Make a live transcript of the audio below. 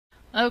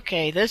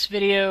Okay, this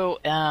video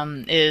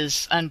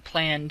is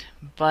unplanned,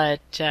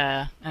 but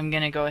I'm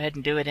going to go ahead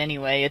and do it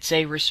anyway. It's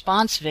a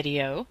response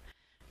video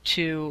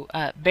to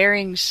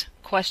Baring's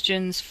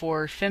questions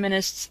for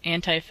feminists,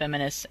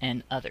 anti-feminists,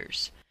 and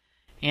others.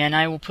 And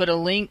I will put a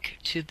link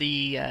to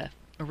the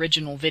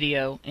original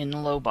video in the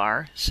low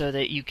bar so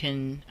that you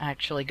can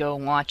actually go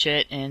and watch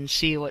it and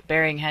see what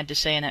Baring had to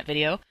say in that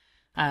video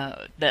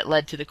that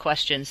led to the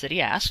questions that he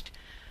asked.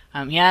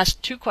 He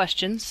asked two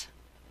questions,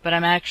 but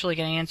I'm actually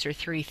going to answer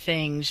three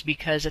things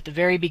because at the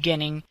very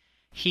beginning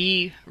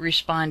he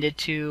responded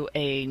to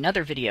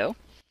another video.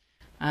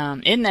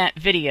 In that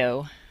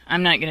video,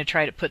 I'm not going to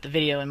try to put the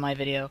video in my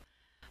video,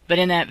 but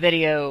in that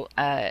video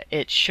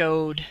it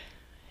showed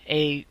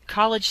a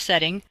college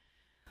setting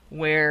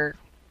where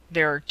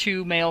there are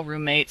two male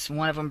roommates.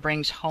 One of them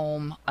brings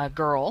home a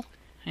girl,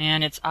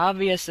 and it's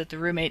obvious that the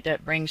roommate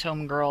that brings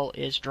home a girl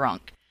is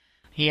drunk.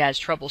 He has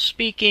trouble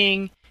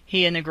speaking.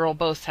 He and the girl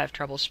both have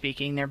trouble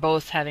speaking. They're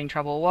both having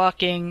trouble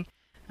walking,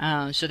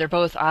 so they're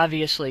both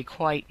obviously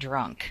quite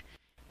drunk.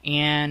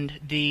 And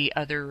the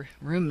other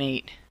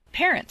roommate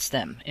parents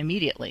them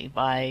immediately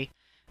by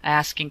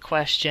asking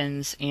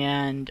questions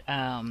and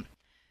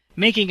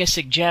making a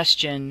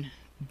suggestion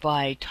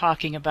by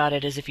talking about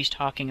it as if he's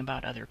talking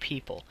about other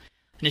people.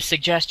 And his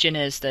suggestion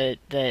is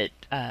that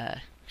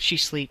she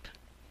sleep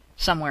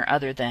somewhere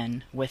other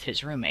than with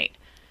his roommate.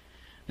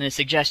 And the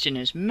suggestion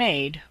is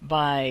made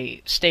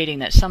by stating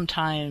that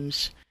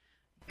sometimes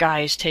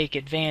guys take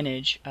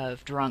advantage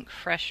of drunk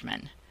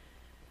freshmen,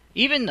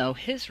 even though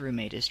his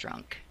roommate is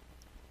drunk,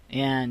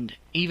 and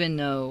even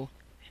though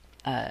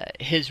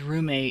his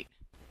roommate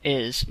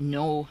is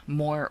no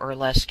more or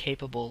less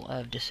capable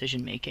of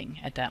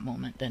decision-making at that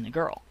moment than the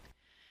girl.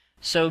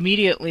 So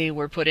immediately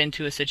we're put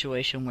into a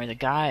situation where the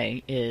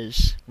guy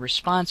is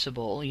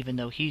responsible, even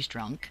though he's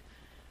drunk,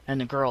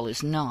 and the girl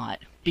is not,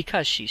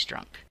 because she's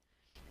drunk.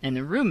 And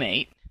the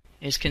roommate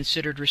is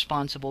considered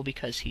responsible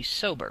because he's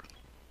sober.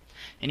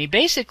 And he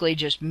basically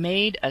just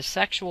made a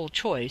sexual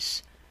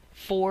choice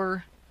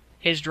for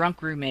his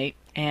drunk roommate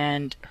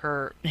and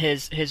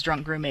his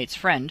drunk roommate's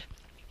friend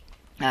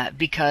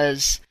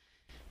because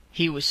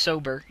he was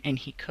sober and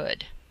he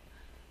could.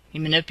 He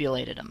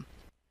manipulated him.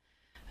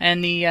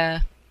 And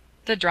the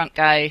drunk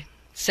guy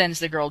sends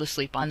the girl to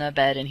sleep on the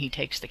bed and he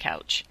takes the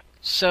couch.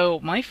 So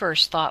my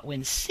first thought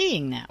when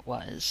seeing that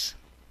was,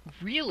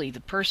 really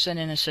the person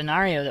in a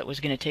scenario that was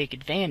going to take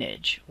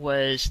advantage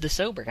was the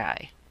sober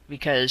guy,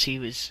 because he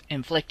was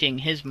inflicting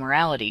his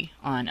morality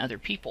on other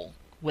people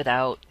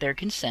without their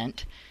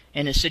consent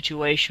in a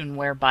situation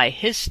where by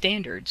his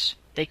standards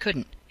they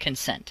couldn't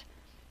consent.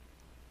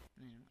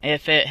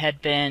 If it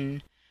had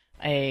been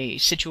a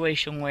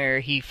situation where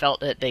he felt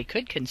that they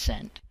could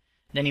consent,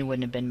 then he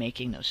wouldn't have been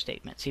making those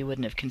statements. He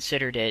wouldn't have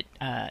considered it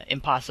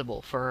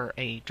impossible for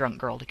a drunk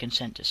girl to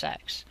consent to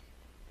sex.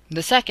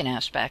 The second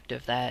aspect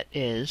of that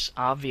is,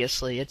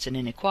 obviously, it's an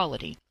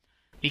inequality,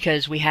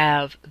 because we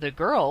have the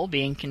girl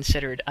being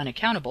considered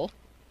unaccountable,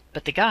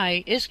 but the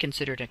guy is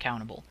considered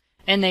accountable,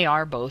 and they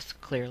are both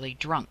clearly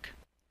drunk.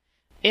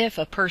 If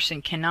a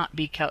person cannot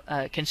be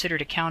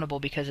considered accountable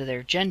because of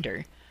their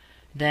gender,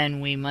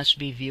 then we must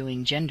be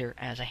viewing gender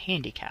as a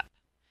handicap.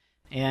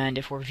 And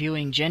if we're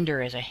viewing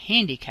gender as a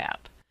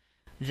handicap,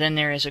 then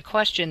there is a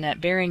question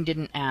that Baring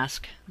didn't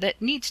ask that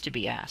needs to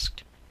be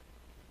asked.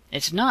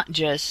 It's not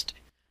just,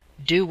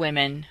 do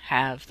women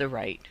have the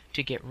right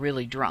to get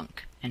really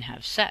drunk and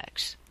have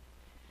sex?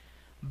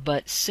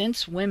 But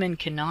since women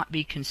cannot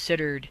be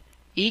considered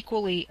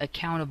equally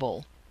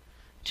accountable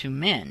to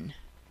men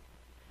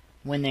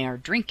when they are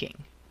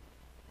drinking,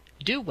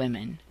 do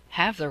women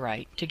have the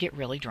right to get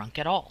really drunk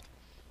at all?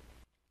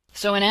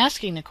 So in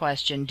asking the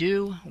question,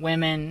 do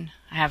women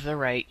have the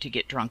right to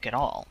get drunk at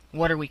all,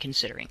 what are we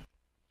considering?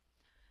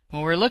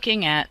 Well, we're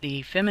looking at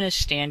the feminist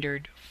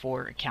standard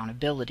for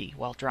accountability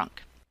while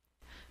drunk.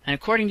 And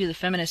according to the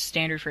feminist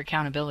standard for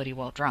accountability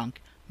while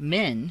drunk,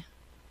 men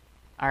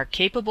are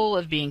capable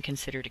of being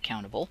considered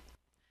accountable,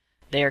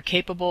 they are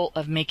capable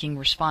of making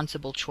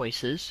responsible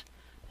choices,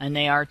 and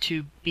they are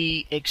to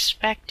be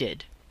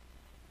expected,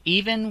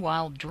 even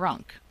while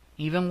drunk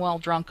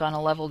on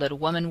a level that a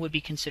woman would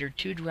be considered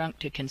too drunk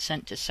to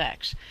consent to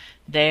sex.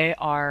 They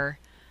are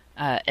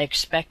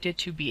expected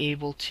to be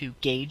able to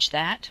gauge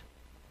that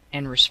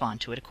and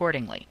respond to it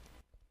accordingly.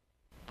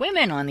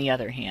 Women, on the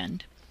other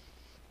hand,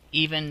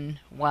 even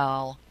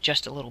while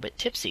just a little bit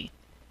tipsy,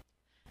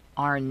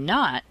 are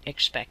not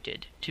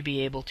expected to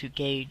be able to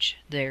gauge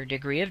their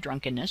degree of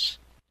drunkenness,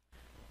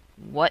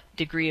 what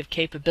degree of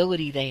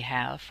capability they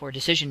have for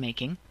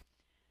decision-making,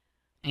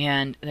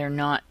 and they're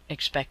not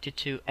expected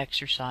to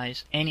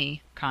exercise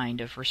any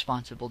kind of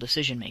responsible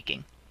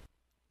decision-making.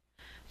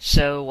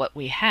 So what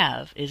we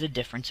have is a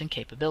difference in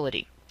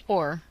capability,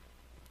 or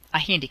a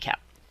handicap.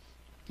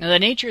 Now, the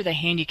nature of the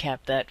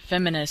handicap that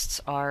feminists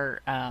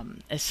are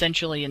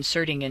essentially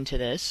inserting into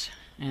this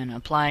and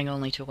applying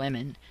only to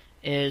women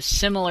is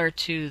similar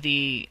to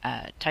the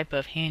type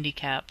of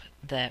handicap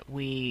that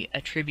we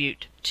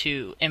attribute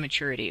to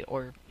immaturity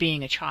or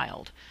being a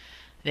child.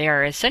 They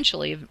are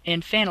essentially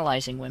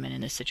infantilizing women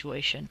in this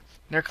situation.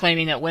 They're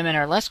claiming that women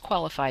are less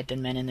qualified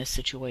than men in this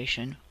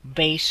situation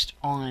based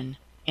on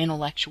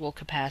intellectual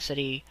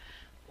capacity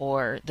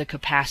or the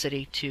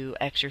capacity to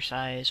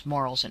exercise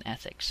morals and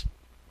ethics.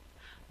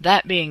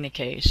 That being the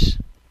case,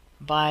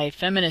 by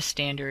feminist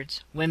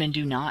standards, women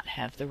do not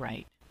have the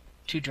right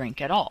to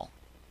drink at all.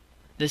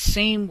 The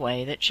same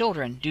way that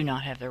children do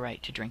not have the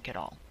right to drink at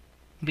all.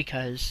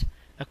 Because,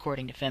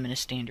 according to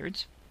feminist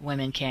standards,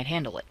 women can't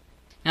handle it.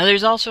 Now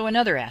there's also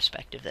another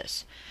aspect of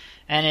this,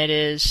 and it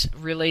is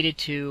related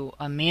to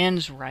a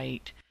man's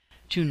right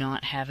to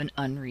not have an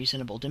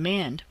unreasonable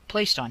demand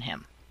placed on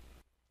him.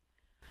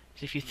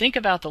 So if you think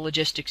about the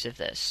logistics of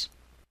this,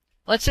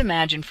 let's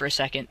imagine for a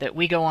second that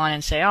we go on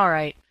and say, all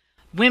right,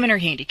 women are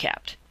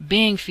handicapped.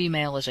 Being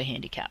female is a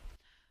handicap.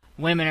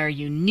 Women are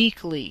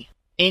uniquely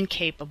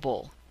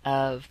incapable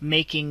of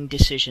making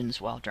decisions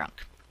while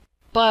drunk.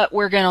 But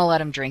we're going to let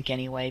them drink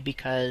anyway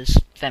because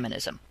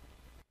feminism.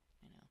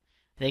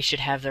 They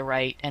should have the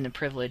right and the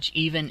privilege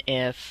even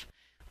if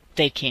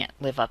they can't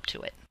live up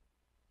to it.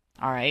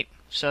 Alright,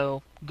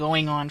 so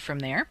going on from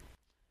there,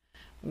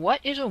 what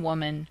is a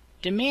woman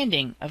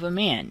demanding of a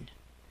man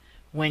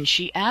when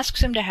she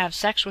asks him to have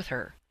sex with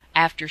her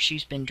after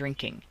she's been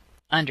drinking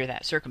under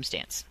that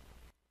circumstance?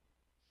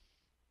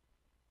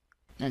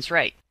 That's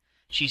right.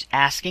 She's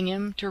asking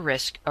him to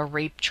risk a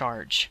rape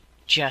charge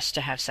just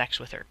to have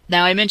sex with her.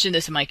 Now, I mentioned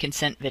this in my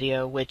consent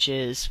video, which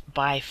is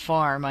by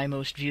far my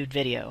most viewed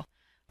video.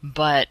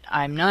 But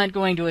I'm not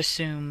going to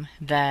assume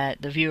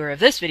that the viewer of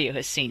this video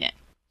has seen it.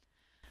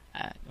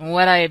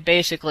 What I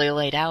basically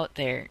laid out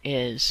there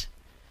is,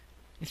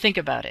 think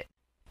about it.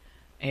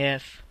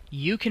 If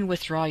you can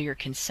withdraw your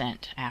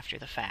consent after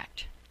the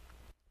fact,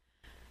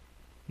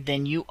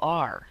 then you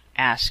are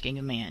asking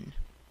a man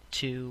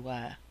to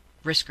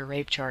risk a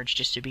rape charge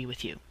just to be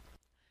with you.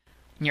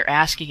 You're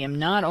asking him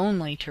not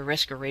only to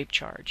risk a rape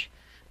charge,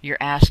 you're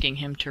asking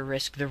him to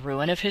risk the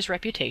ruin of his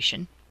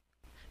reputation.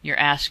 You're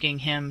asking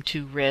him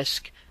to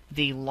risk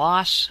the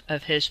loss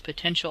of his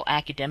potential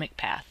academic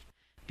path,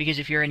 because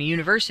if you're in a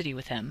university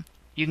with him,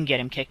 you can get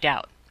him kicked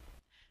out.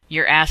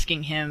 You're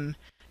asking him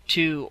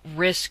to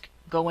risk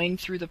going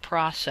through the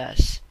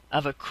process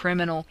of a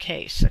criminal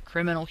case, a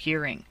criminal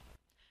hearing.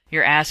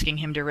 You're asking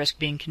him to risk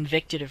being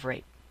convicted of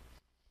rape.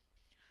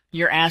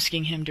 You're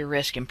asking him to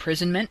risk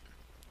imprisonment.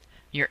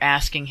 You're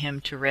asking him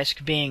to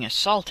risk being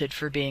assaulted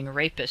for being a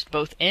rapist,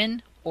 both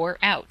in or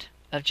out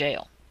of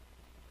jail.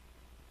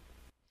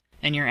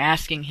 And you're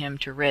asking him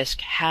to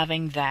risk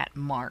having that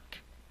mark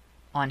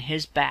on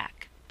his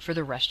back for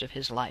the rest of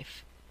his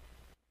life.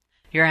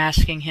 You're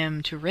asking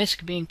him to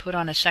risk being put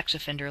on a sex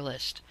offender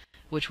list,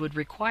 which would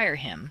require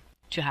him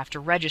to have to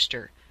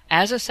register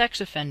as a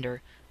sex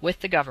offender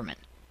with the government.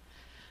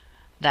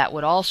 That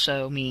would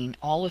also mean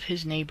all of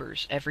his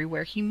neighbors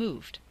everywhere he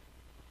moved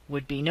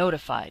would be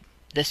notified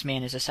this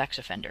man is a sex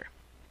offender.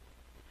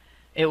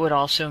 It would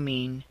also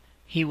mean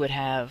he would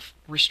have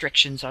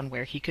restrictions on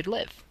where he could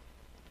live.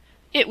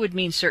 It would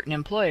mean certain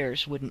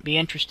employers wouldn't be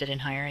interested in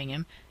hiring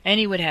him, and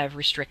he would have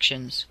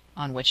restrictions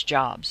on which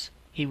jobs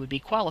he would be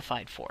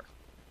qualified for.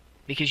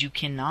 Because you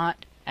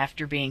cannot,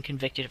 after being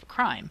convicted of a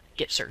crime,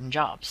 get certain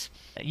jobs.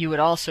 You would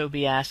also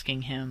be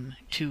asking him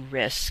to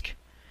risk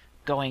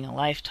going a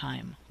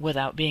lifetime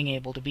without being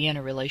able to be in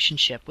a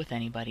relationship with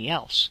anybody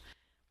else.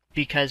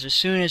 Because as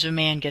soon as a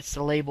man gets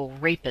the label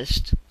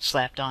rapist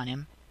slapped on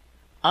him,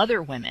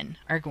 other women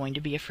are going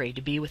to be afraid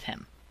to be with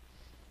him.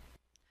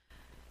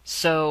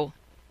 So,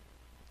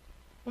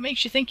 what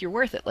makes you think you're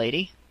worth it,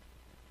 lady?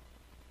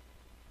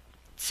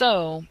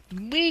 So,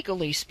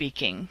 legally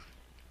speaking,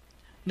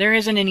 there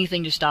isn't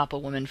anything to stop a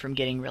woman from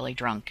getting really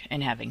drunk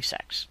and having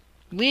sex.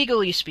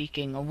 Legally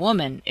speaking, a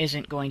woman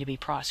isn't going to be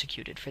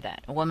prosecuted for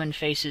that. A woman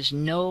faces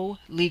no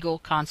legal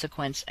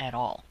consequence at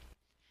all.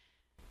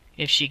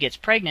 If she gets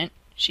pregnant,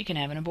 she can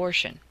have an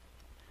abortion.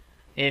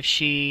 If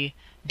she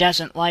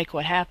doesn't like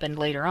what happened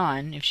later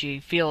on, if she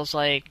feels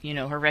like,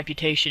 her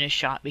reputation is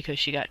shot because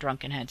she got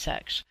drunk and had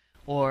sex,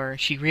 or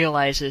she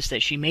realizes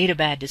that she made a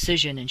bad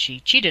decision and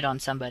she cheated on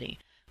somebody,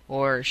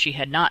 or she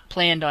had not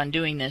planned on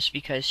doing this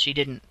because she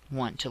didn't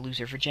want to lose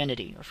her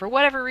virginity, or for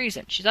whatever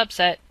reason, she's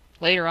upset.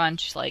 Later on,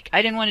 she's like,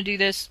 I didn't want to do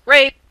this.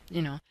 Rape!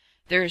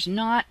 There's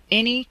not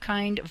any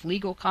kind of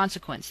legal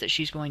consequence that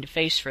she's going to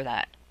face for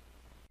that.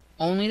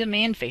 Only the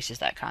man faces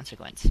that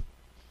consequence.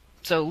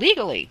 So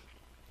legally,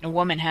 a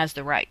woman has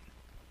the right.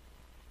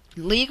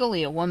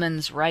 Legally, a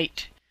woman's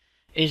right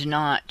is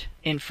not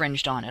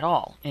infringed on at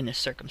all in this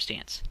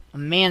circumstance. A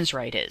man's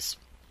right is.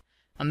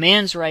 A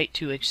man's right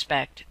to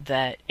expect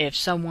that if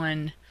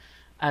someone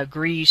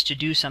agrees to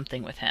do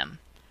something with him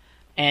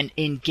and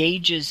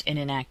engages in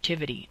an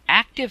activity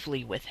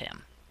actively with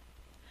him,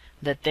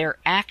 that their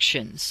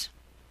actions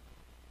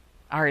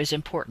are as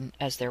important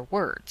as their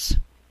words,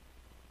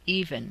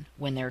 even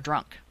when they're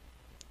drunk.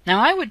 Now,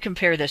 I would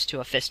compare this to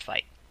a fist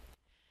fight.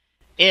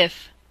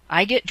 If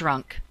I get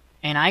drunk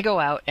and I go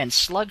out and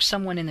slug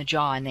someone in the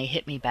jaw and they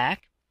hit me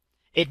back,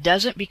 it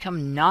doesn't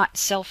become not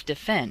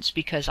self-defense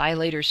because I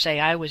later say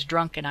I was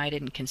drunk and I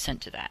didn't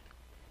consent to that.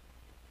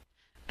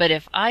 But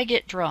if I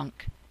get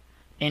drunk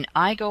and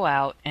I go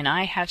out and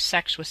I have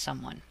sex with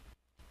someone,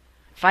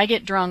 if I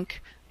get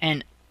drunk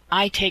and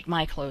I take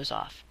my clothes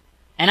off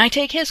and I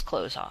take his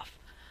clothes off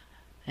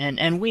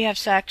and we have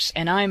sex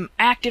and I'm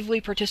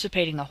actively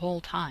participating the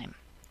whole time,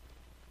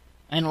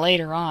 and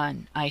later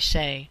on I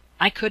say,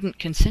 I couldn't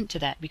consent to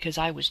that because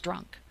I was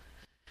drunk,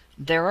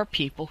 there are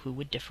people who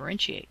would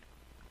differentiate.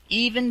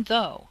 Even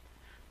though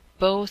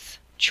both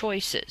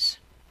choices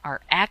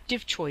are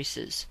active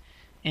choices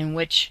in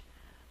which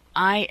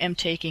I am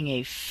taking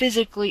a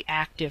physically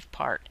active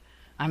part.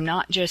 I'm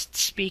not just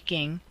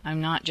speaking,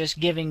 I'm not just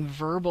giving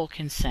verbal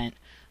consent.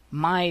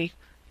 My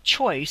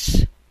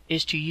choice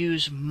is to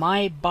use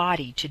my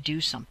body to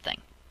do something.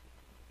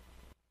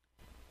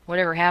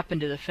 Whatever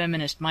happened to the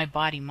feminist my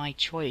body, my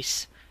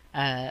choice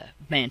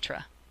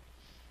mantra?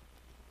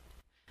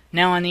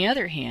 Now, on the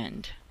other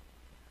hand,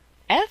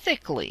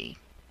 ethically,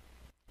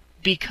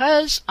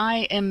 because I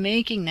am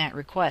making that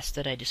request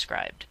that I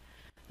described,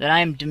 that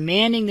I am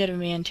demanding that a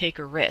man take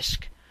a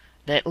risk,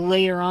 that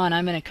later on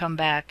I'm going to come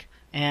back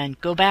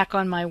and go back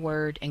on my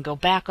word and go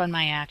back on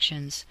my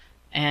actions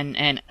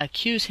and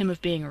accuse him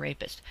of being a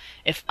rapist.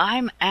 If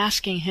I'm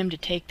asking him to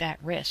take that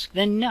risk,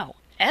 then no,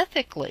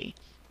 ethically,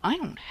 I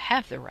don't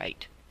have the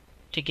right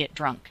to get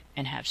drunk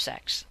and have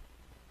sex.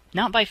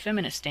 Not by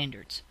feminist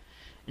standards.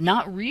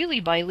 Not really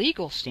by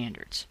legal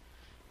standards.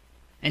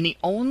 And the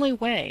only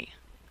way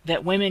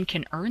that women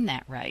can earn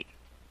that right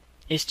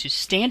is to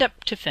stand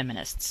up to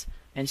feminists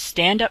and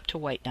stand up to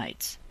white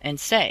knights and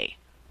say,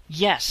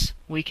 yes,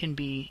 we can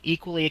be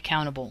equally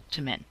accountable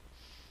to men.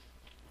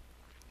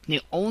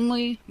 The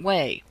only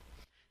way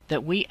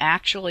that we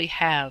actually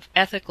have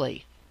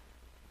ethically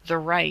the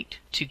right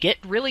to get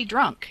really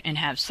drunk and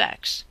have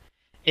sex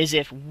is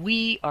if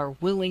we are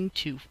willing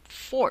to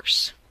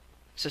force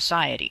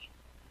society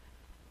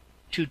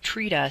to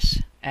treat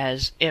us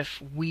as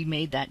if we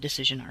made that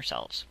decision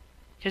ourselves.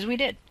 Because we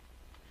did.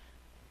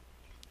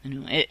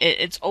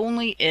 It's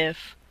only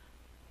if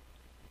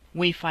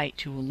we fight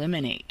to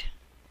eliminate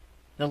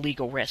the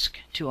legal risk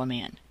to a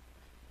man,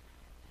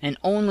 and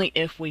only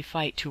if we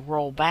fight to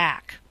roll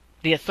back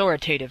the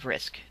authoritative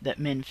risk that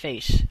men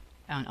face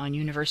on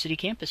university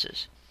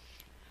campuses.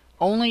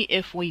 Only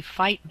if we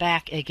fight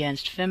back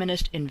against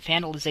feminist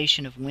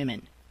infantilization of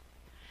women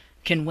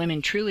can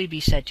women truly be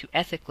said to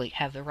ethically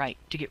have the right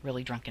to get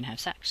really drunk and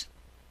have sex.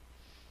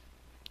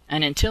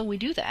 And until we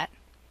do that,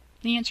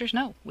 the answer is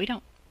no, we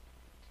don't.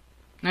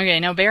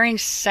 Okay, now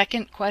Bering's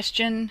second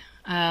question,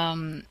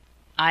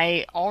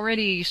 I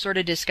already sort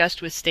of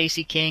discussed with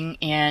Stacy King,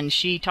 and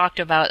she talked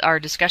about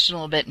our discussion a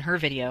little bit in her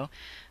video,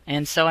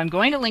 and so I'm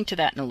going to link to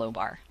that in the low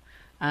bar.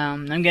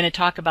 I'm going to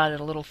talk about it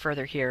a little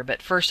further here,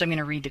 but first I'm going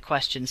to read the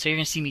question, so you're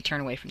going to see me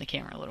turn away from the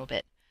camera a little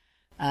bit.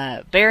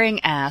 Bering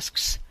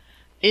asks,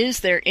 is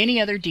there any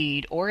other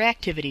deed or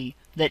activity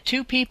that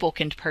two people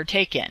can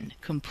partake in,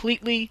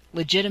 completely,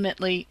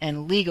 legitimately,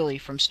 and legally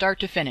from start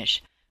to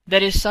finish,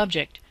 that is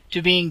subject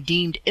to being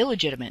deemed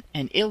illegitimate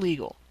and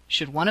illegal,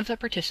 should one of the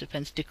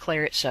participants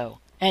declare it so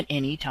at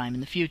any time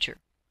in the future?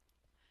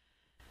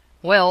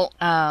 Well,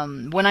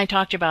 when I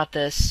talked about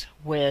this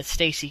with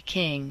Stacy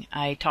King,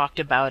 I talked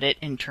about it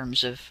in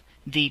terms of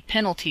the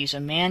penalties a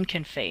man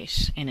can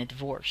face in a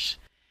divorce,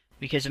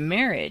 because a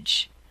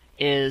marriage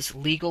is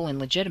legal and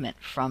legitimate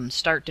from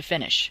start to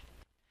finish.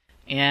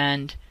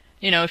 And,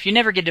 you know, if you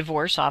never get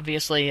divorced,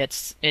 obviously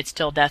it's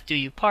till death do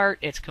you part,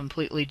 it's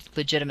completely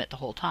legitimate the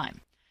whole time.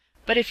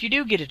 But if you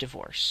do get a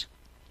divorce,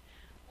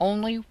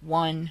 only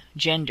one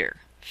gender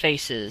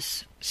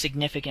faces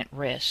significant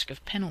risk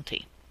of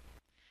penalty.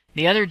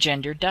 The other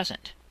gender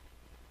doesn't.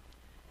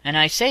 And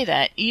I say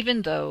that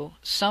even though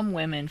some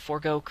women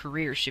forego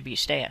careers to be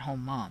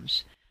stay-at-home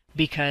moms,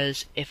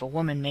 because if a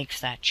woman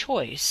makes that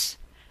choice,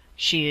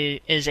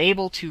 she is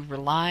able to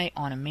rely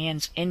on a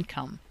man's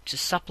income to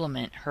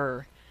supplement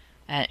her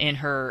in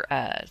her,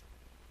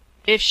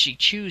 if she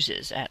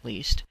chooses at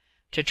least,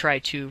 to try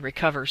to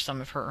recover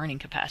some of her earning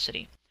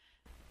capacity.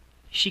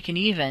 She can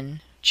even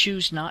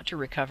choose not to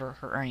recover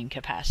her earning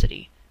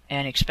capacity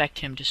and expect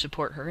him to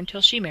support her until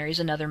she marries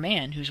another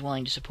man who's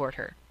willing to support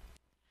her.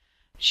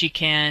 She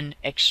can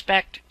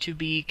expect to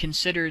be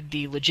considered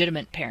the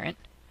legitimate parent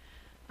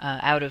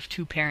out of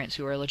two parents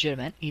who are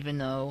legitimate, even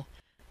though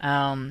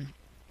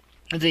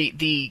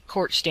the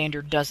court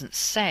standard doesn't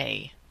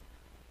say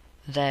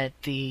that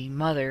the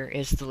mother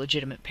is the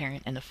legitimate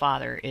parent and the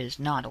father is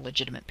not a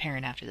legitimate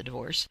parent after the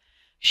divorce.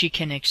 She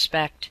can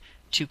expect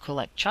to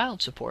collect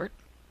child support,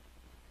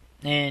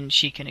 and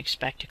she can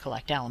expect to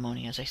collect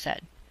alimony, as I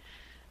said.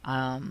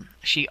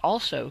 She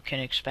also can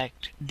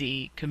expect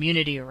the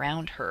community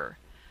around her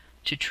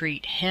to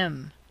treat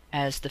him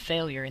as the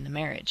failure in the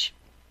marriage.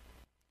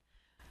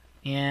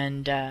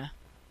 And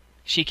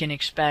she can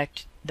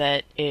expect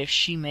that if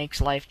she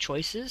makes life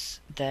choices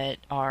that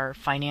are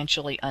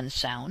financially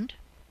unsound,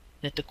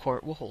 that the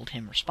court will hold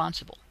him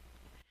responsible.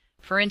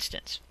 For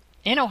instance,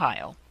 in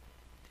Ohio,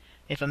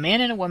 if a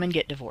man and a woman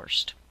get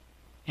divorced,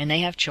 and they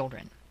have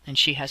children, and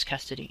she has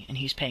custody, and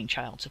he's paying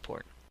child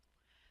support,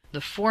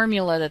 the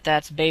formula that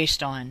that's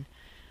based on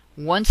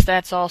Once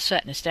that's all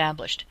set and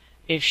established,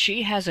 if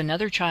she has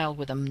another child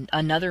with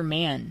another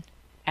man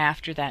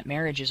after that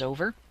marriage is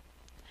over,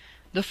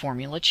 the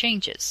formula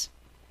changes.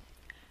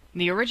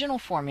 The original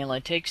formula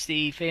takes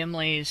the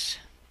family's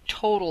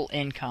total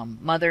income,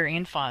 mother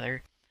and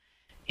father,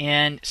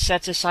 and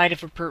sets aside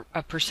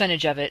a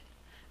percentage of it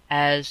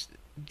as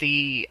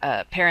the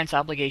parent's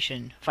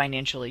obligation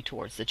financially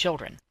towards the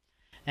children.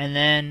 And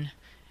then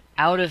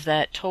out of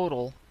that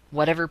total,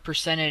 whatever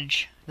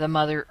percentage the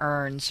mother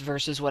earns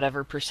versus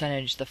whatever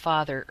percentage the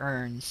father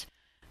earns,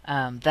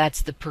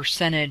 that's the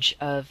percentage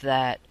of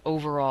that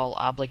overall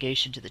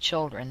obligation to the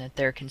children that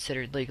they're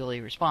considered legally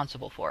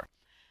responsible for.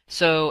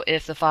 So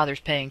if the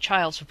father's paying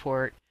child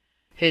support,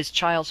 his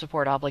child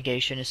support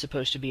obligation is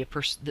supposed to be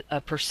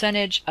a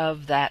percentage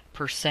of that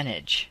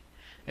percentage,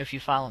 if you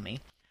follow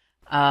me.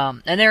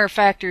 And there are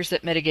factors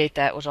that mitigate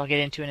that, which I'll get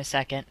into in a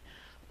second.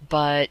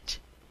 But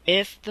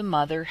if the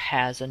mother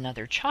has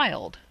another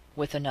child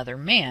with another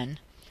man,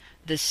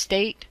 the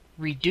state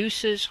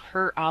reduces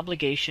her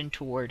obligation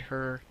toward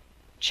her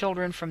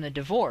children from the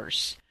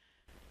divorce,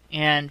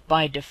 and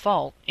by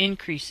default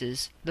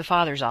increases the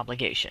father's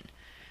obligation.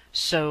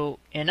 So,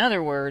 in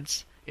other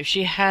words, if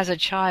she has a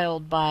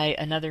child by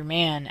another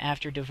man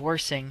after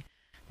divorcing,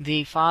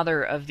 the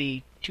father of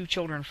the two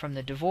children from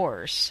the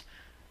divorce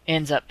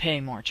ends up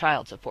paying more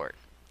child support.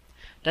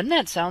 Doesn't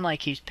that sound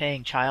like he's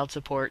paying child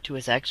support to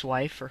his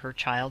ex-wife for her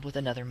child with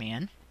another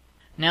man?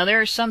 Now,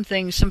 there are some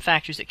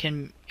factors that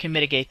can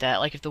mitigate that,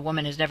 like if the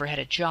woman has never had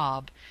a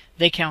job,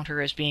 they count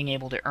her as being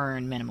able to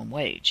earn minimum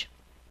wage.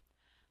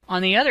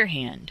 On the other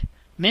hand,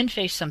 men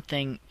face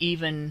something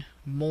even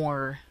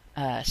more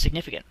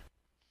significant.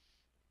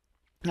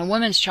 A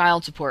woman's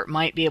child support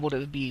might be able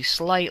to be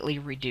slightly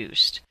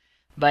reduced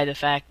by the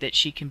fact that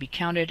she can be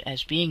counted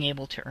as being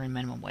able to earn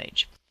minimum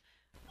wage.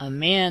 A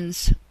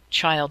man's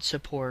child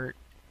support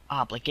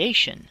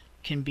obligation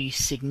can be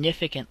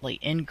significantly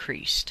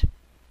increased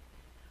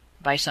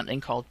by something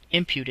called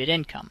imputed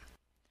income,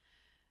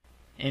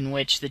 in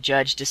which the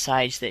judge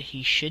decides that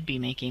he should be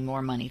making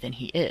more money than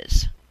he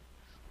is,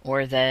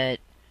 or that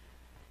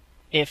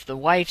if the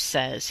wife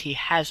says he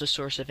has a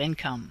source of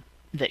income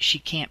that she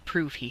can't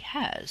prove he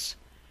has,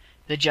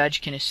 the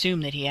judge can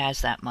assume that he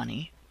has that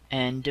money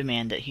and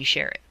demand that he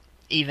share it,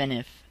 even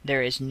if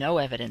there is no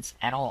evidence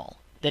at all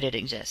that it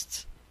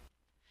exists.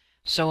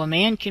 So a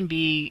man can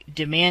be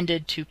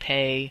demanded to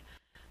pay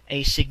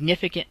a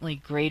significantly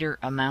greater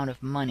amount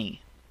of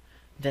money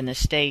than the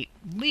state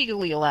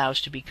legally allows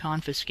to be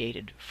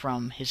confiscated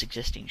from his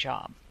existing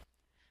job.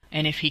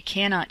 And if he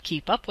cannot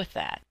keep up with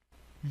that,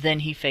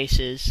 then he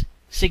faces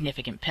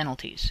significant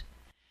penalties.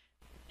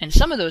 And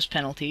some of those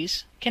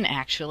penalties can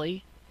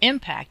actually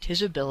impact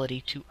his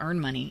ability to earn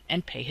money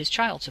and pay his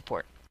child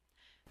support.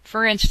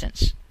 For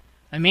instance,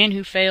 a man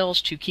who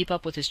fails to keep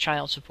up with his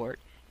child support,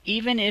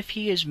 even if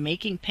he is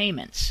making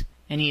payments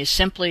and he is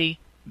simply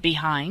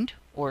behind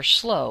or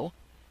slow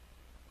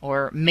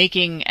or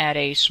making at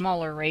a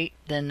smaller rate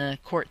than the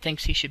court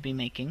thinks he should be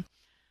making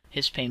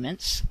his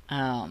payments,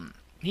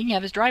 he can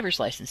have his driver's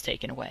license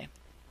taken away.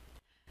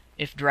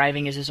 If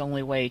driving is his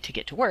only way to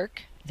get to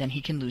work, then he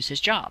can lose his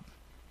job.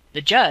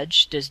 The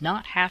judge does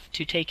not have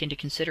to take into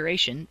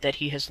consideration that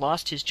he has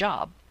lost his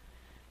job.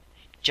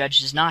 The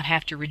judge does not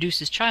have to reduce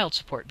his child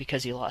support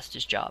because he lost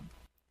his job.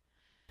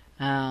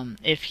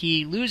 If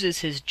he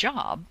loses his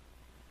job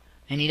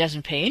and he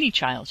doesn't pay any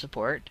child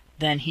support,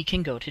 then he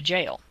can go to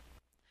jail.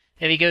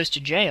 If he goes to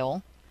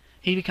jail,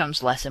 he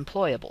becomes less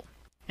employable.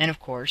 And of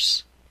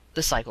course,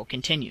 the cycle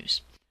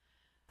continues.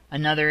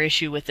 Another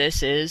issue with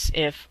this is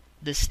if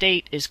the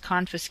state is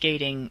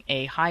confiscating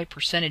a high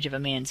percentage of a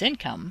man's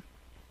income,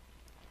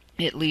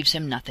 it leaves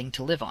him nothing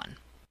to live on.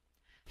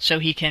 So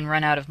he can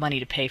run out of money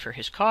to pay for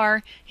his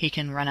car, he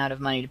can run out of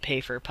money to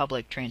pay for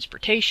public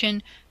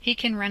transportation, he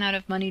can run out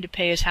of money to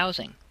pay his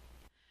housing.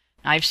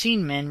 I've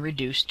seen men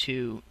reduced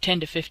to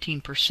 10 to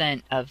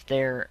 15% of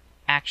their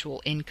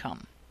actual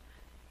income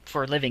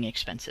for living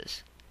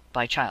expenses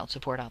by child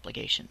support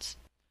obligations.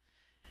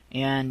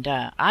 And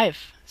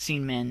I've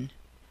seen men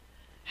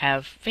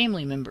have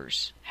family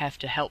members have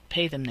to help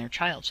pay them their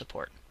child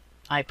support.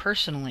 I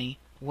personally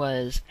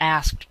was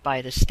asked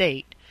by the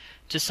state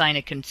to sign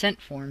a consent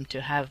form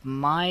to have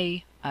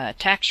my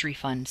tax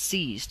refund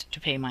seized to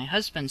pay my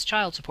husband's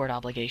child support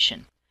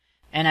obligation.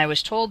 And I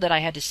was told that I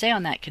had to say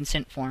on that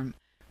consent form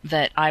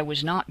that I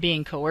was not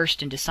being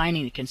coerced into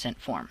signing the consent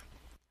form.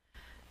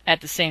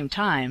 At the same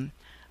time,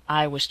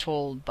 I was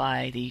told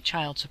by the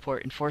Child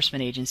Support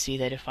Enforcement Agency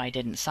that if I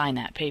didn't sign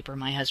that paper,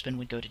 my husband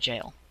would go to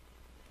jail.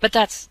 But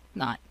that's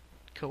not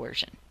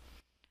coercion.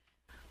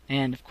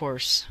 And of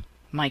course,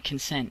 my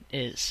consent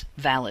is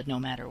valid no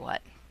matter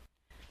what.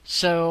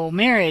 So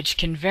marriage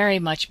can very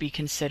much be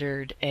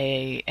considered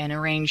an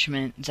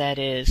arrangement that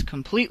is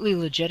completely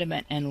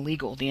legitimate and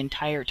legal the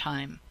entire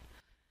time.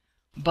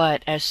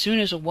 But as soon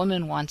as a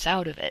woman wants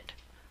out of it,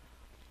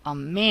 a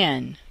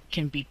man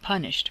can be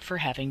punished for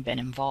having been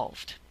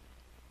involved.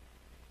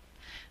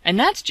 And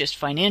that's just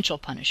financial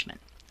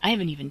punishment. I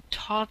haven't even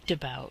talked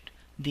about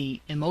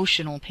the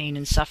emotional pain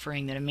and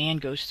suffering that a man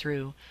goes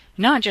through,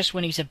 not just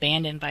when he's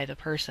abandoned by the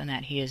person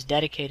that he has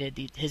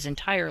dedicated his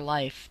entire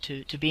life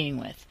to being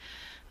with,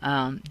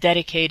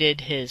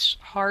 dedicated his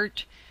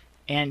heart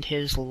and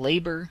his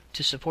labor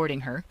to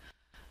supporting her,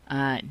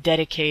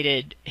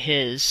 dedicated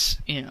his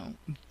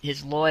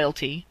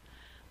loyalty,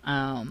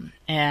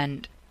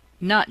 and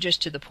not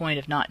just to the point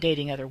of not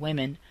dating other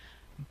women,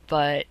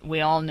 but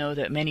we all know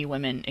that many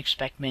women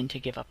expect men to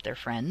give up their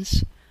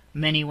friends.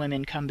 Many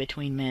women come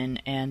between men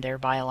and their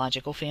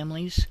biological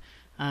families.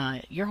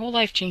 Your whole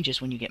life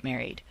changes when you get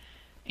married.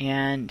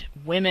 And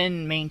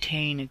women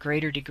maintain a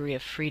greater degree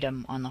of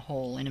freedom on the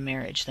whole in a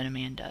marriage than a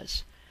man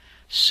does.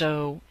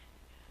 So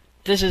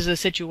this is a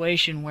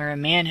situation where a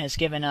man has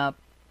given up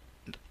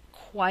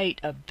quite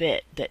a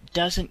bit that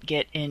doesn't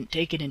get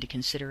taken into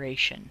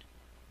consideration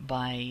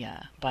by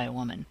a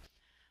woman.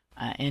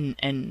 And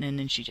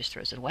then she just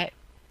throws it away.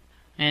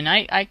 And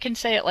I can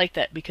say it like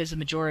that because the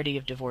majority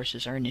of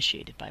divorces are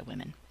initiated by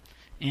women.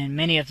 And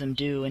many of them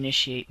do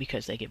initiate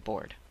because they get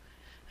bored.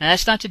 And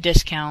that's not to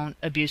discount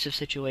abusive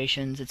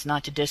situations. It's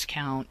not to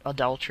discount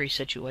adultery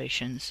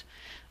situations.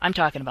 I'm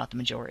talking about the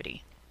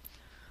majority.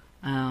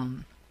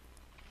 And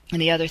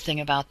the other thing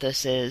about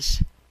this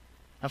is,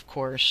 of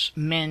course,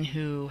 men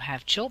who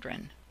have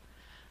children.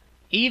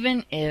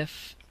 Even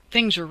if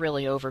things were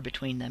really over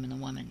between them and the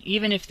woman,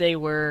 even if they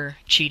were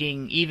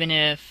cheating, even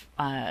if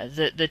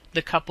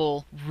the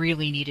couple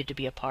really needed to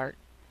be apart,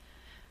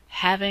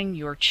 having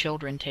your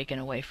children taken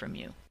away from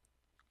you,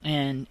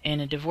 and in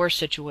a divorce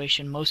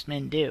situation, most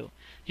men do,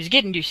 just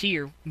getting to see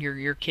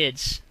your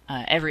kids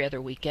every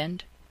other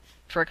weekend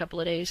for a couple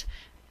of days,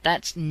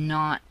 that's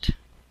not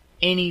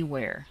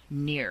anywhere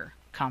near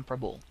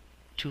comparable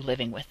to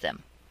living with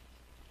them.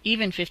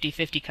 Even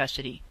 50-50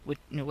 custody,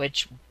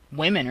 which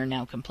women are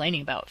now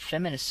complaining about,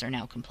 feminists are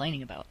now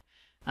complaining about,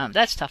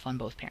 that's tough on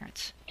both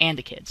parents and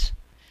the kids.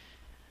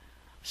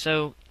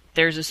 So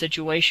there's a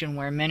situation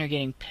where men are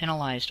getting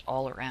penalized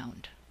all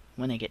around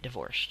when they get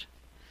divorced.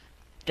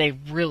 They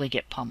really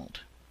get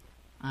pummeled.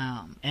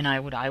 And I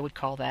would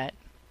call that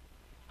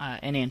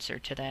an answer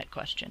to that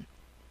question.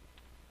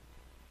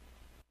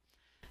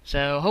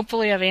 So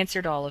hopefully I've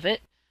answered all of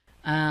it.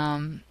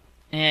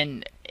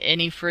 And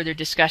any further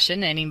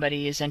discussion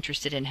anybody is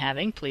interested in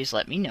having, please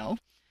let me know.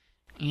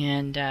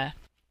 And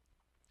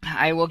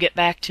I will get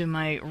back to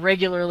my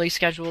regularly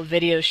scheduled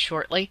videos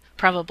shortly,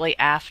 probably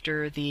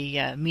after the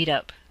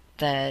meetup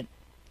that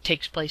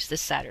takes place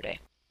this Saturday.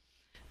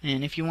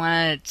 And if you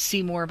want to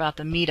see more about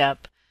the meetup,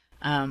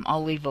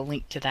 I'll leave a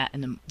link to that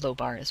in the low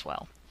bar as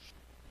well.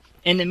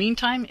 In the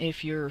meantime,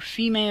 if you're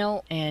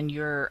female and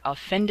you're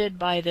offended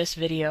by this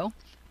video,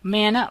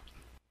 man up.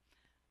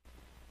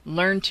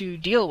 Learn to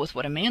deal with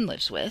what a man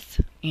lives with,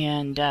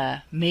 and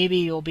maybe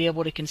you'll be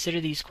able to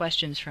consider these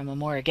questions from a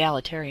more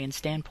egalitarian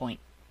standpoint.